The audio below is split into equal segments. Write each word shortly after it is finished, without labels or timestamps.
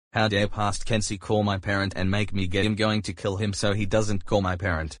How dare past Kenzie call my parent and make me get him, going to kill him so he doesn't call my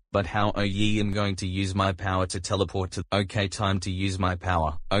parent. But how oh ye am going to use my power to teleport to. Okay, time to use my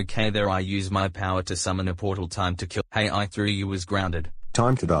power. Okay, there I use my power to summon a portal. Time to kill. Hey, I threw you was grounded.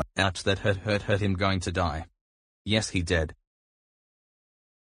 Time to die. Ouch, that hurt him, going to die. Yes, he dead.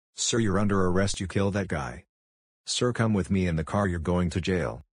 Sir, you're under arrest. You killed that guy. Sir, come with me in the car, you're going to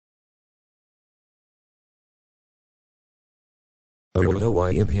jail. Oh no,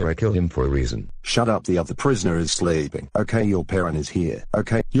 I am here. I killed him for a reason. Shut up, the other prisoner is sleeping. Okay, your parent is here.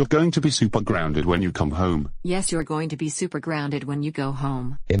 Okay. You're going to be super grounded when you come home. Yes, you're going to be super grounded when you go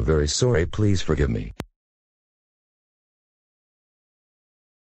home. I'm very sorry, please forgive me.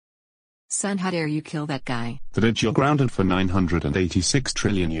 Son, how dare you kill that guy? That you're grounded for 986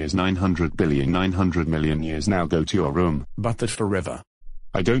 trillion years, 900 billion, 900 million years. Now go to your room. But that forever.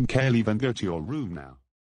 I don't care, leave and go to your room now.